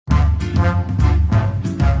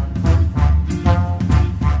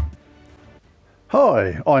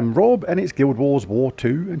Hi, I'm Rob and it's Guild Wars War 2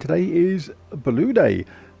 and today is Blue Day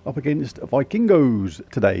up against Vikingos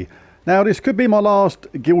today. Now this could be my last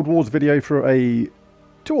Guild Wars video for 2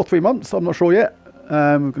 or 3 months, I'm not sure yet.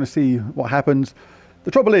 We're going to see what happens.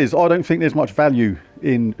 The trouble is I don't think there's much value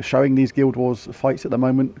in showing these Guild Wars fights at the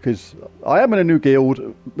moment because I am in a new guild.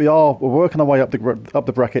 We're working our way up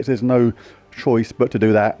the brackets, there's no choice but to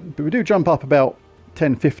do that. But we do jump up about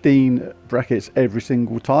 10-15 brackets every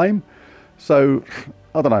single time. So,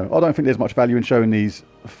 I don't know. I don't think there's much value in showing these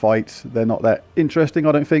fights. They're not that interesting,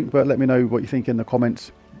 I don't think. But let me know what you think in the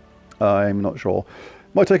comments. I'm not sure.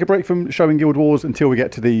 Might take a break from showing Guild Wars until we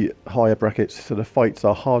get to the higher brackets, so the fights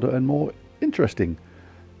are harder and more interesting.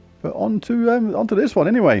 But on to this one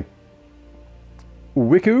anyway.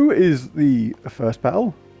 Wiku is the first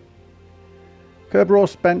battle.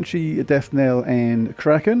 Kerberos, Banshee, Deathnell and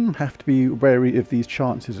Kraken have to be wary of these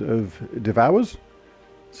chances of Devours.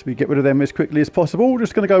 So we get rid of them as quickly as possible.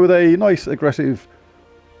 Just going to go with a nice aggressive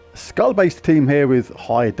skull-based team here with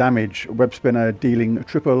high damage. Web Spinner dealing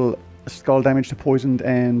triple skull damage to poisoned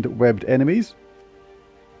and webbed enemies.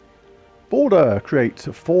 Border creates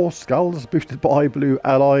 4 skulls boosted by blue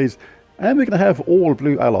allies. And we're going to have all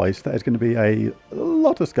blue allies. That is going to be a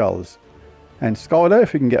lot of skulls. And Skylar,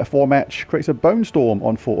 if we can get a 4 match, creates a Bone Storm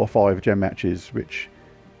on 4 or 5 gem matches, which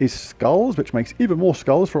is skulls, which makes even more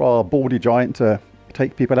skulls for our baldy giant to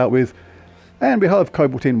take people out with. And we have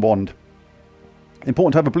Cobaltine Wand.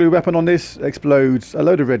 Important to have a blue weapon on this. Explodes a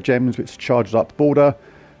load of red gems which charges up the border.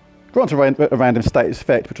 Grants a random status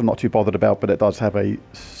effect which I'm not too bothered about, but it does have a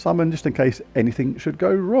summon just in case anything should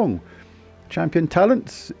go wrong. Champion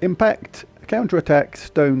talents, impact, counter-attack,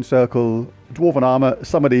 stone circle, dwarven armor.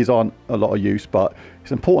 Some of these aren't a lot of use, but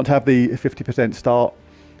it's important to have the 50% start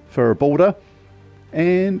for a border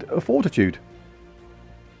and a fortitude.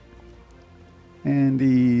 And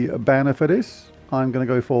the banner for this, I'm going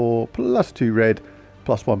to go for +2 red,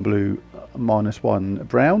 +1 blue, -1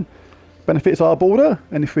 brown. Benefits our border,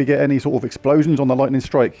 and if we get any sort of explosions on the lightning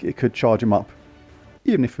strike, it could charge him up.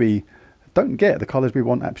 Even if we don't get the colours we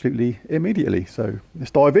want absolutely immediately. So let's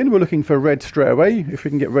dive in. We're looking for red straight away. If we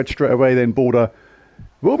can get red straight away, then border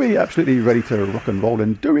will be absolutely ready to rock and roll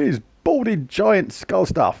and do his baldy giant skull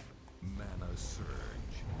stuff.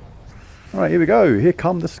 Alright, here we go. Here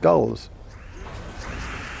come the skulls.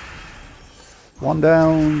 1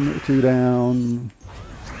 down, 2 down,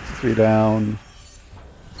 3 down.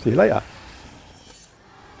 See you later.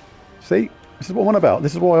 See, this is what I'm on about.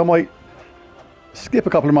 This is why I might skip a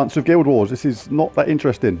couple of months of Guild Wars. This is not that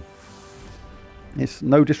interesting. It's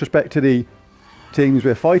no disrespect to the teams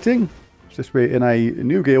we're fighting. It's just we're in a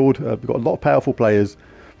new guild. We've got a lot of powerful players.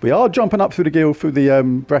 We are jumping up through the guild, through the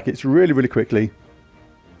brackets really, really quickly.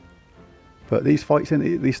 But these fights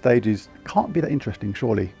in these stages can't be that interesting,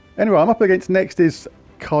 surely. Anyway, I'm up against next is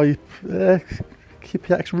Kipiax.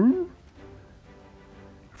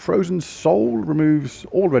 Frozen Soul removes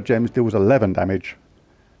all red gems, deals 11 damage.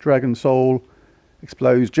 Dragon Soul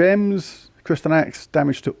explodes gems. Crystal Axe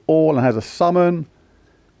damage to all and has a summon.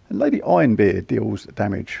 And Lady Ironbeard deals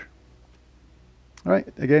damage. Alright,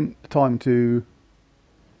 again, time to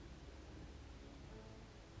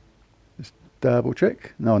just double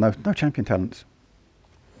check. No champion talents.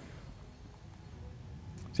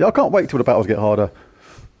 See, I can't wait till the battles get harder.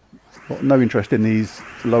 Got no interest in these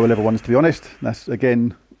lower level ones, to be honest. That's,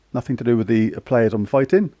 again, nothing to do with the players I'm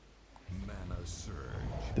fighting.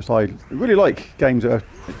 Just I really like games that are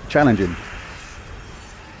challenging.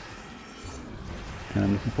 And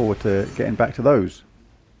I'm looking forward to getting back to those.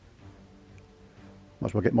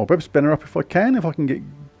 Might as well get my web spinner up if I can. If I can get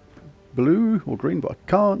blue or green, but I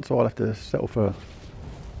can't, so I'll have to settle for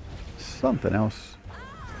something else.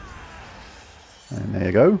 And there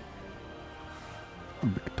you go.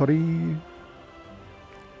 Victory.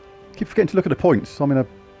 Keep forgetting to look at the points. I'm in a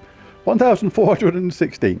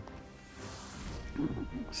 1,460.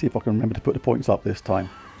 See if I can remember to put the points up this time.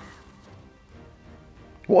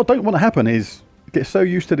 What I don't want to happen is get so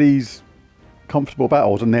used to these comfortable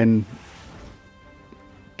battles and then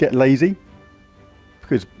get lazy.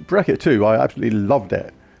 Because bracket 2, I absolutely loved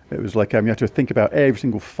it. It was like you had to think about every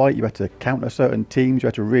single fight. You had to counter certain teams. You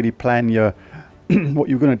had to really plan your what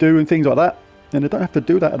you were going to do and things like that. And I don't have to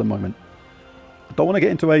do that at the moment. I don't want to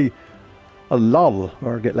get into a lull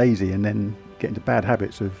where I get lazy and then get into bad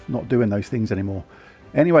habits of not doing those things anymore.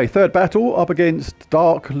 Anyway, third battle up against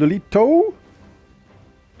Dark Lolito.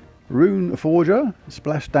 Rune Forger.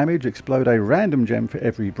 Splash damage. Explode a random gem for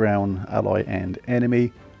every brown ally and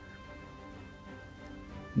enemy.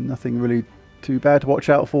 Nothing really too bad to watch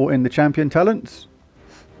out for in the champion talents.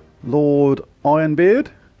 Lord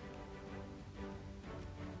Ironbeard.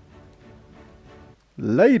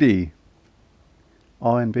 Lady,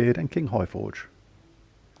 Ironbeard and King Highforge.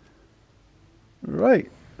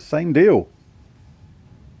 Right, same deal.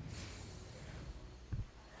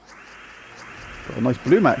 Got a nice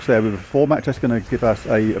blue match there with a 4 match. That's going to give us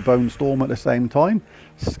a Bone Storm at the same time.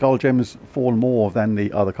 Skull Gems fall more than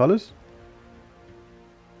the other colours.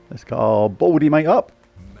 Let's get our Baldy mate up.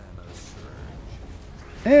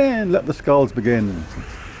 And let the skulls begin.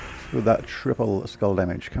 With that triple skull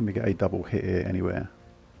damage. Can we get a double hit here anywhere?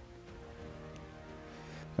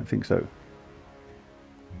 Don't think so.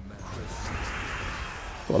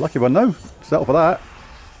 Got a lucky one though. Settle for that.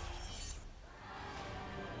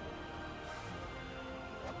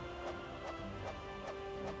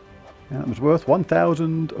 And that was worth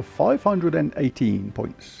 1,518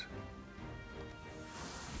 points.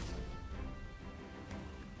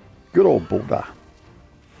 Good old Boulder.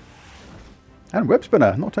 And Web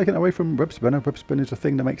Spinner. Not taking it away from Web Spinner. Web Spinner is the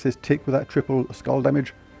thing that makes this tick with that triple skull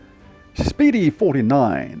damage. Speedy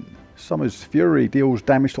 49. Summer's Fury deals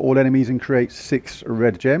damage to all enemies and creates 6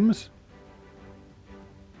 red gems.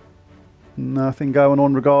 Nothing going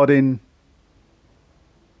on regarding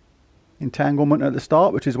entanglement at the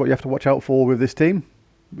start, which is what you have to watch out for with this team,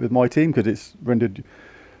 with my team, because it's rendered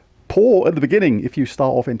poor at the beginning if you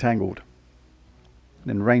start off entangled. And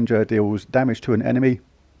then Ranger deals damage to an enemy.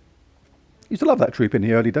 Used to love that troop in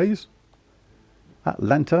the early days.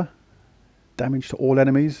 Atlanta, damage to all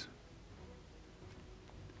enemies.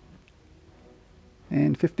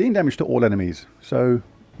 And 15 damage to all enemies. So,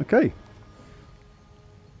 okay.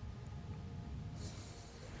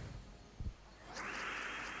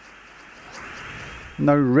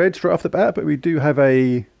 No red straight off the bat, but we do have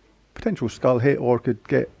a potential skull hit, or could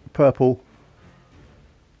get purple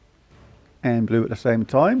and blue at the same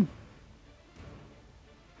time.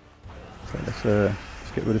 So let's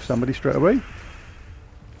get rid of somebody straight away.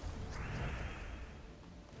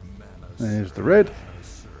 There's the red.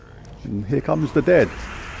 And here comes the dead.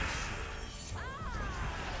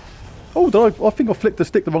 Oh, I think I flicked the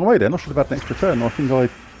stick the wrong way then. I should have had an extra turn. I think I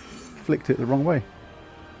flicked it the wrong way.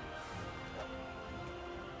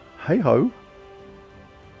 Hey ho.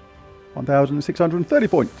 1,630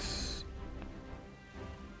 points.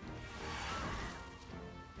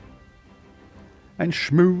 And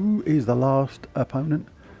Shmoo is the last opponent.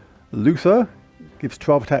 Luther gives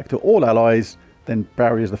 12 attack to all allies, then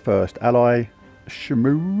barriers the first ally.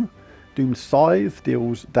 Shmoo. Doom Scythe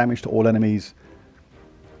deals damage to all enemies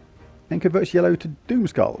and converts yellow to Doom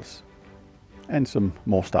Skulls. And some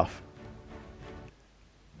more stuff.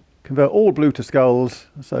 Convert all blue to skulls,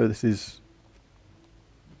 so this is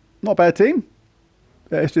not a bad team.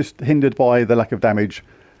 It's just hindered by the lack of damage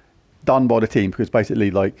done by the team, because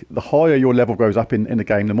basically, like, the higher your level goes up in the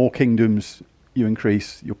game, the more kingdoms you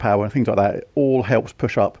increase your power and things like that. It all helps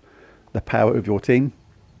push up the power of your team.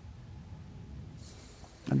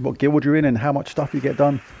 And what guild you're in and how much stuff you get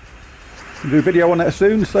done. I'll do a video on that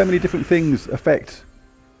soon. So many different things affect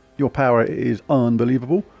your power. It is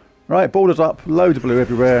unbelievable. Right, borders up, loads of blue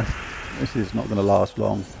everywhere. This is not going to last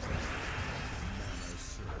long.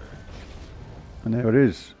 And there it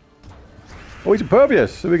is. Oh, he's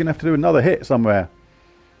impervious, so we're going to have to do another hit somewhere.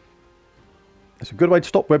 It's a good way to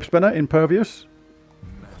stop Web Spinner, impervious.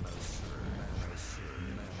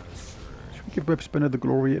 Should we give Web Spinner the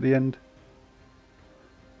glory at the end?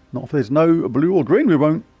 Not if there's no blue or green, we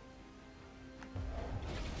won't.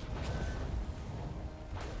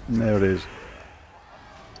 And there it is.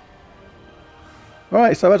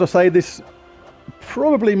 Alright, so as I say, this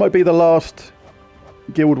probably might be the last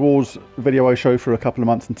Guild Wars video I show for a couple of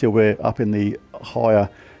months until we're up in the higher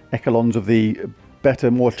echelons of the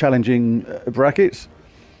better, more challenging brackets.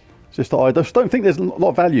 It's just that I just don't think there's a lot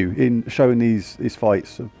of value in showing these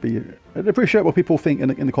fights. I'd appreciate what people think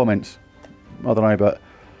in the comments. I don't know, but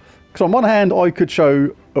because on one hand I could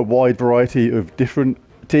show a wide variety of different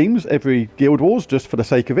teams every Guild Wars just for the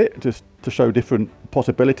sake of it, just to show different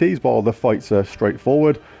possibilities while the fights are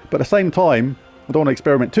straightforward. But at the same time, I don't want to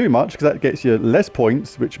experiment too much because that gets you less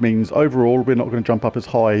points, which means overall we're not going to jump up as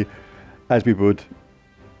high as we would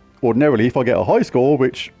ordinarily if I get a high score,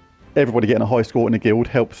 which everybody getting a high score in a guild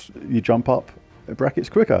helps you jump up brackets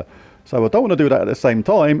quicker. So I don't want to do that at the same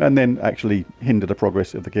time and then actually hinder the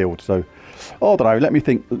progress of the guild. So I don't know, let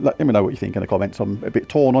me know what you think in the comments. I'm a bit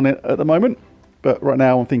torn on it at the moment, but right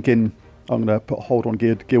now I'm thinking I'm going to put a hold on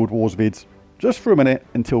Guild Wars vids just for a minute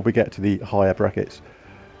until we get to the higher brackets.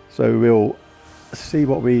 So we'll see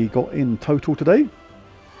what we got in total today.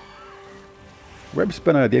 Web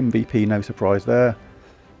Spinner, the MVP, no surprise there.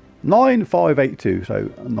 9582, so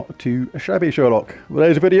not too shabby, Sherlock. Well,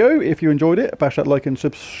 there's a video. If you enjoyed it, bash that like and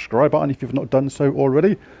subscribe button if you've not done so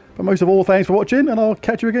already. But most of all, thanks for watching, and I'll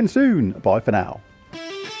catch you again soon. Bye for now.